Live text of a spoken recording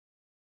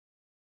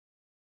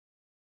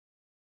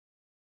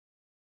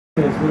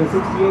With a 68-133, 68-133.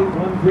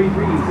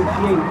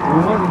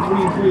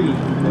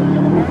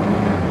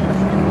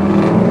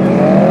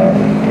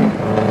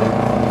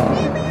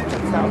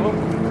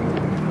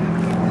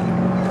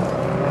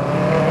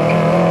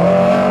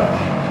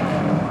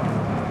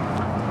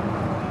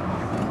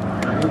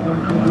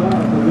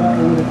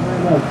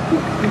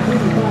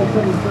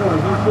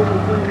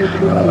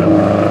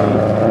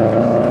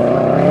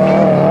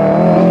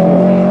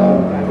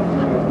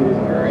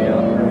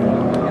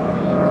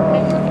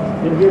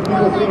 Hear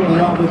people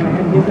saying, well, if I had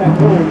to hit that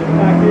goal, get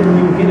back there,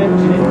 we would get it,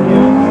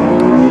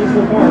 and it's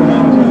required on the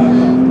track.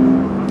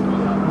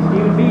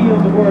 Stephen B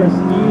on the board,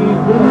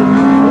 Steve Good.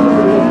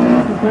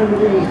 This time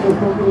of day is so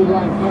comfortable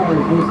ride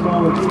cars, no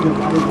small achievement.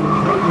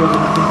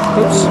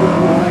 That is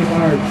right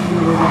hard.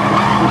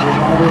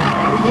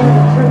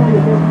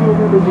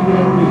 Members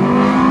again.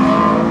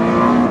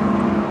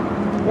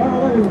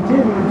 Car 11,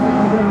 Tim,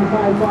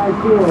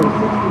 554,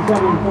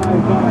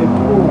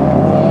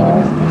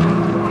 67554.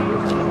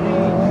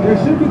 There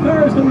should be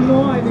cars coming the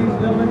line, ladies and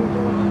gentlemen.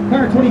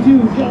 Car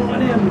 22, Joe on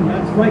M.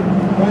 That's right.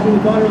 Driving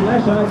with daughter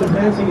Lesha is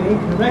advancing in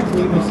 8th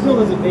correctly, but still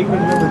doesn't make her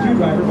the number 2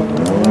 driver, but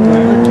the number 1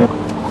 driver. The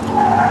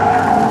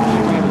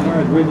car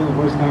is original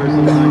horsepower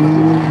sometimes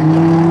too.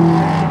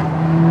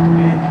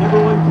 And number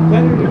 1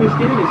 competitor to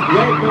Michigan is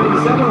Greg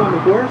 97 on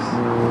the course.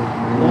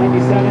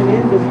 97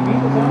 in, does he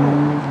beat the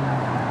time?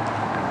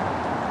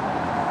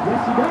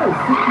 Yes, he does.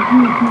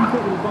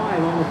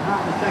 62.275, almost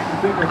half a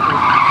second quicker.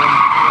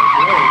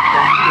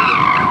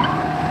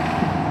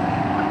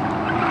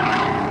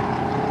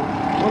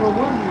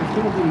 101 is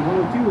Timothy,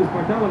 102 is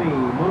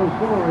Bartholomew,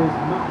 104 is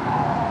Matt.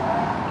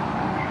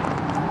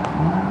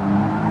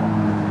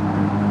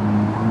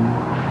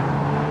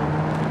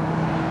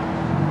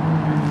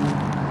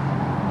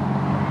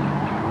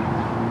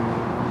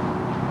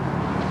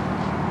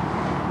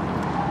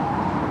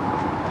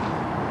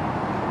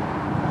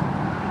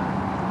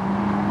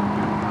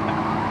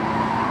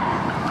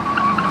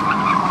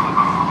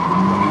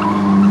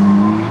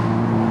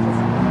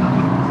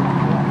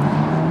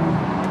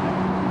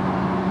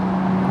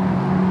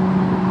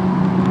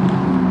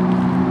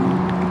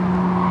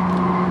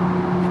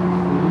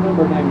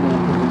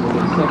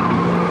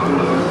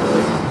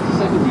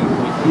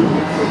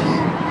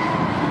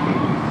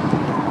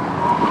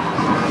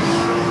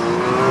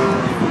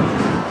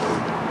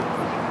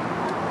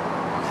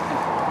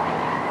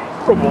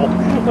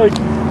 Like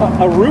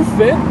a roof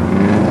fit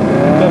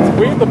that's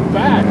way in the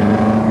back.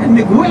 And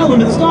Miguel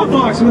into the stop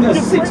box with a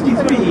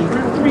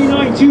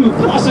 63.392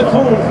 plus a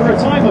cone for a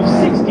time of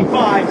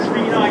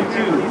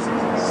 65.392.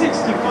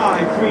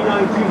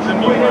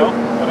 65.392.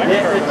 The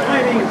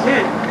timing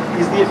 10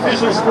 is the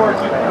official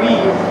scorekeeper. We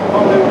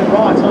call it the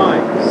raw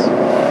times.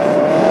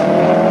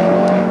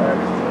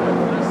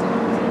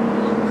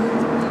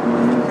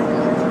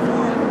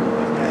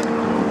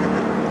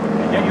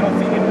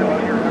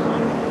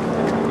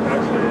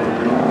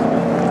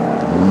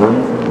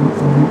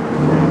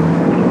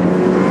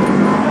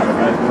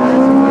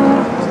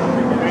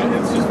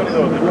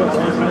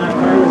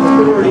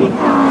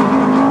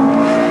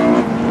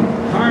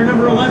 Car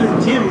number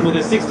 11, Tim, with a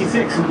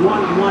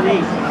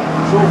 66.118.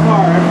 So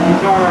far, every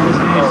car has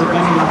managed to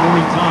bend the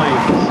morning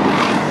times.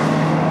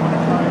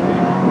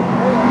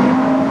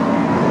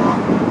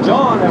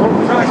 John, I hope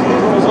the traction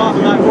control is off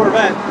in that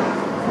Corvette.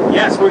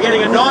 Yes, we're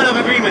getting a nod of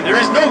agreement. There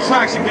is no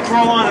traction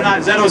control on in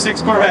that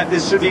Z06 Corvette.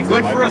 This should be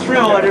good for a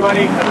thrill,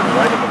 everybody.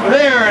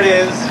 There it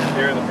is.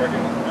 Here in the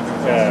parking lot.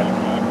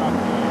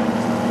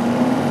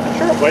 I'm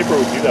sure a Viper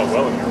would do that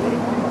well in here, would it?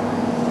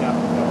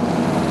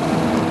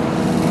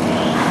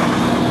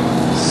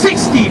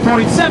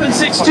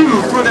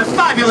 60.762 for the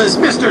fabulous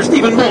Mr.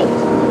 Stephen Bolt.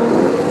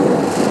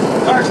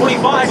 Car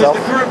 25 is the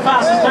current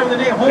fastest time of the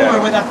day. Homer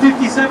with a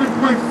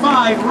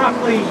 57.5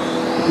 roughly.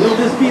 Will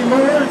this be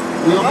lower?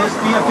 Will this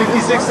be a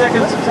 56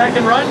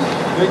 second run?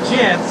 Good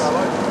chance.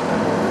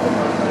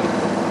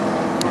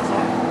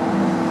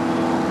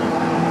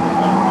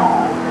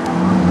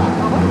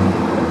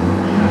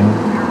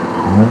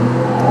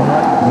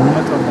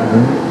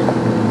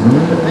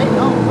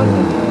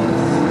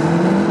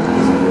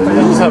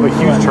 Does this have a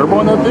huge turbo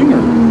on that thing?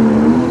 Or?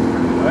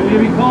 Ready to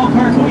recall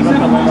car 27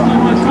 last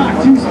time on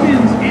track. 2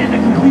 spins and a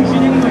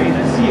completion anyway.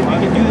 Let's see if we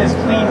can do this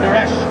clean,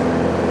 Naresh.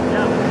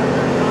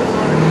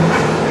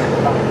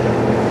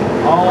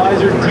 All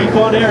eyes are deep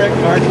on Eric,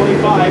 car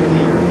 25,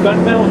 the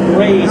gun-metal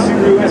gray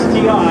Subaru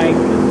STI.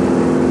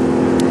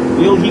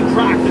 Will he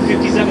crack the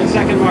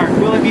 57-second mark?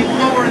 Will it be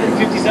lower than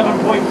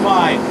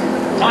 57.5?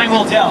 Time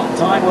will tell.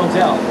 Time will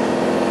tell.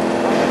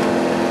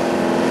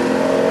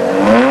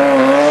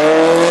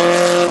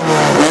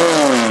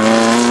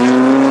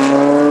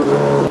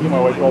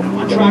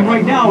 On track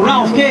right now,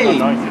 Ralph K.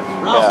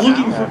 Ralph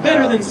looking for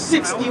better than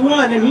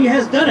 61, and he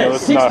has done it.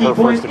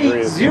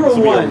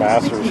 60.801.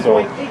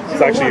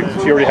 It's actually,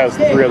 she already has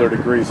 3 other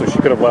degrees, so she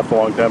could have left a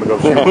long time ago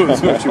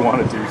if she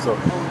wanted to. So, you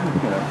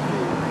know.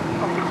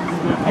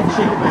 Head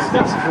shaking the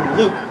steps from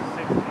Luke.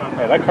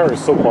 Man, that car is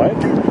so quiet.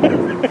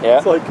 Yeah.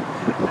 It's like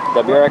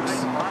WRX.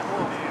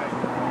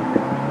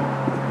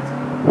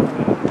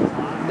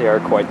 They are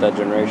quite that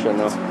generation,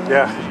 though.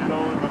 Yeah.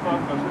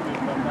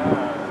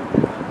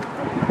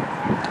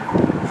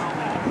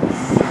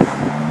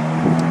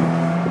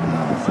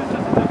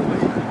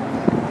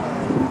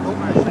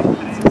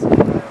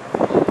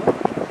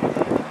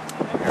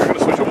 You're going to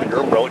switch over to your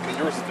umbrella because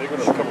you were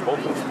going to cover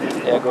both of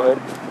them. Yeah, go ahead.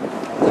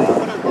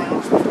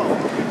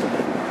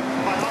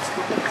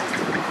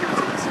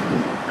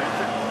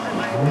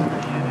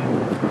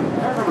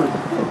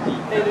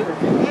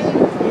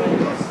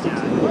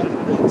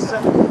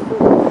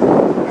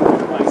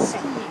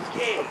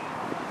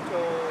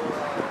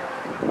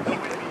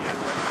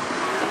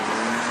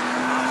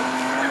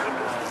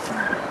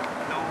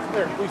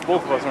 There, at least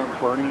both of us aren't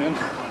burning then.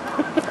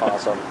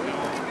 Awesome.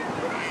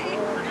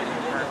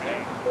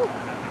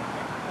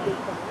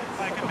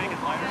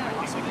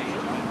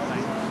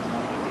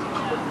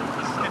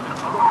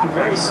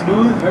 Very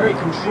smooth, very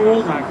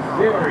controlled, and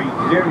very,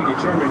 very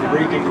determined to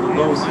break into the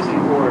low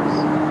 64s.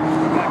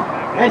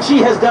 And she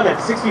has done it.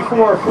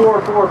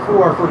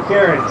 64.444 for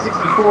Karen.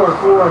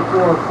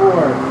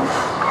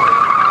 64.444.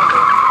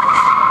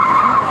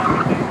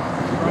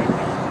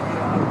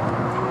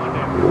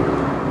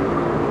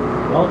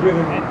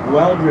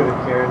 Well driven,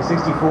 Karen.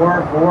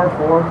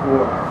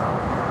 64.444.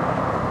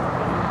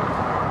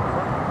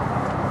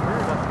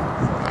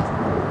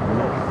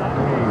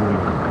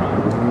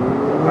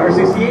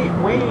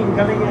 R68, Wayne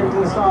coming into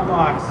the stop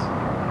box.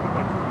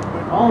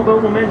 All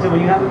about momentum.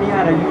 When you have a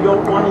Miata, you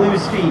don't want to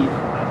lose speed.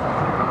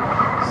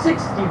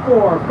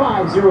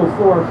 64.504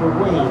 for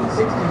Wayne.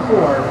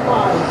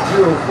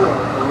 64.504 for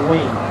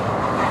Wayne.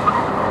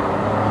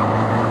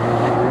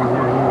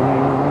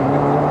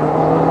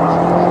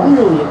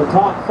 Clearly in the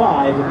top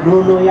 5 of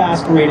normally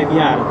aspirated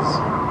Miatas.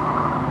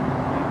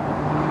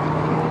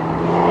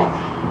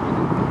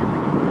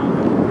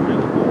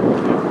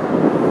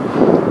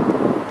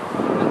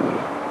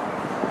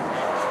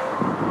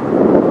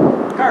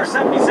 Car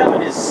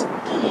 77 is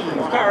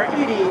Steve. Car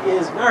 80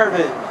 is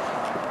Marvin.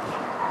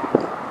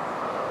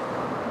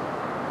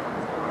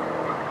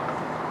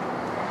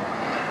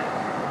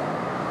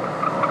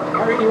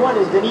 Car 81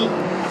 is Denis.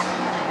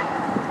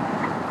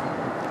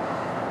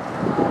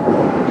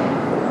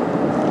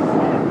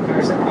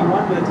 Car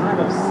 71 with a time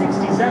of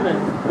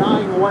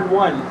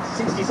 67.911.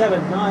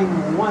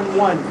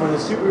 67.911 for the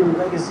Subaru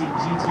Legacy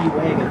GT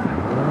wagon.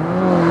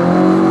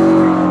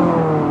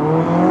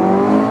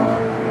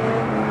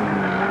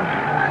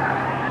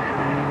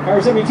 Car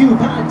 72,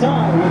 Pad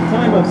Thai with a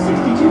time of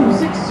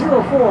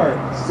 62.604.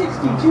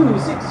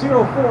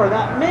 62.604.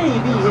 That may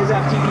be his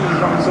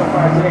FTDs run so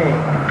far today.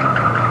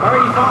 Car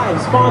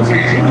 85, sponsor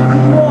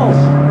JP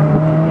Walsh.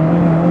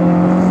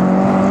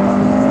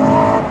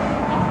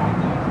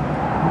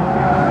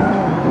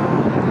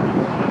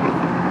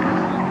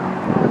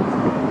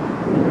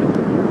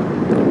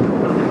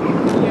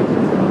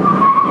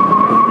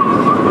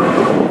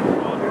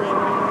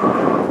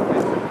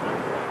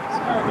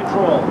 Car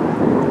control.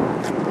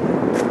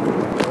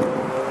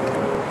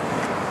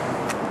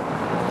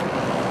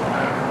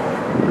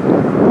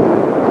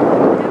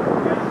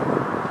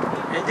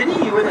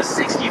 Denis with a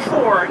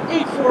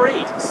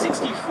 64.848.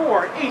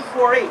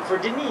 64.848 for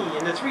Denis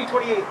in the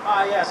 328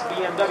 IS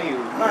BMW.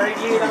 Car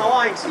 88 on the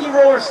line,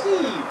 Steamroller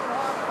Steve.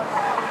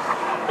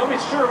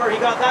 Nobody's sure where he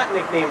got that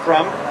nickname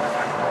from.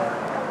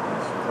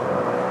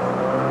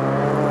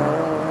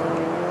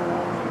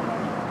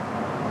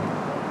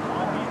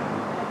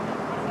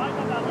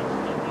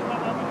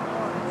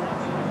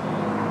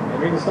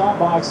 Entering the stop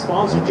box,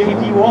 sponsor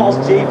JP Walsh.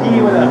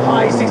 JP with a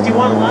high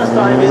 61 last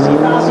time. Is he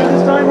faster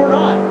this time or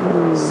not?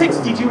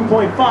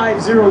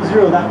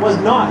 62.500. That was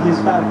not his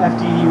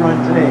FTD run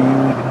today.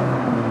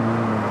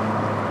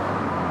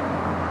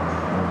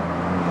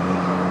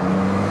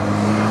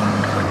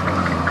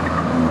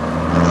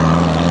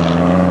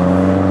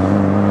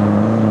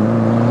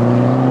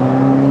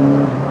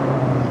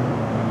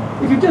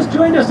 If you've just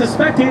joined us as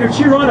spectator,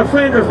 cheer on a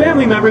friend or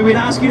family member, we'd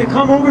ask you to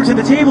come over to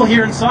the table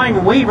here and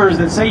sign waivers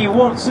that say you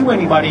won't sue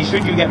anybody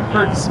should you get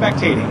hurt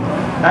spectating.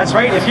 That's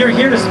right, if you're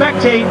here to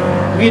spectate,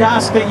 we'd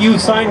ask that you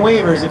sign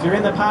waivers if you're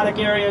in the paddock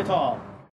area at all.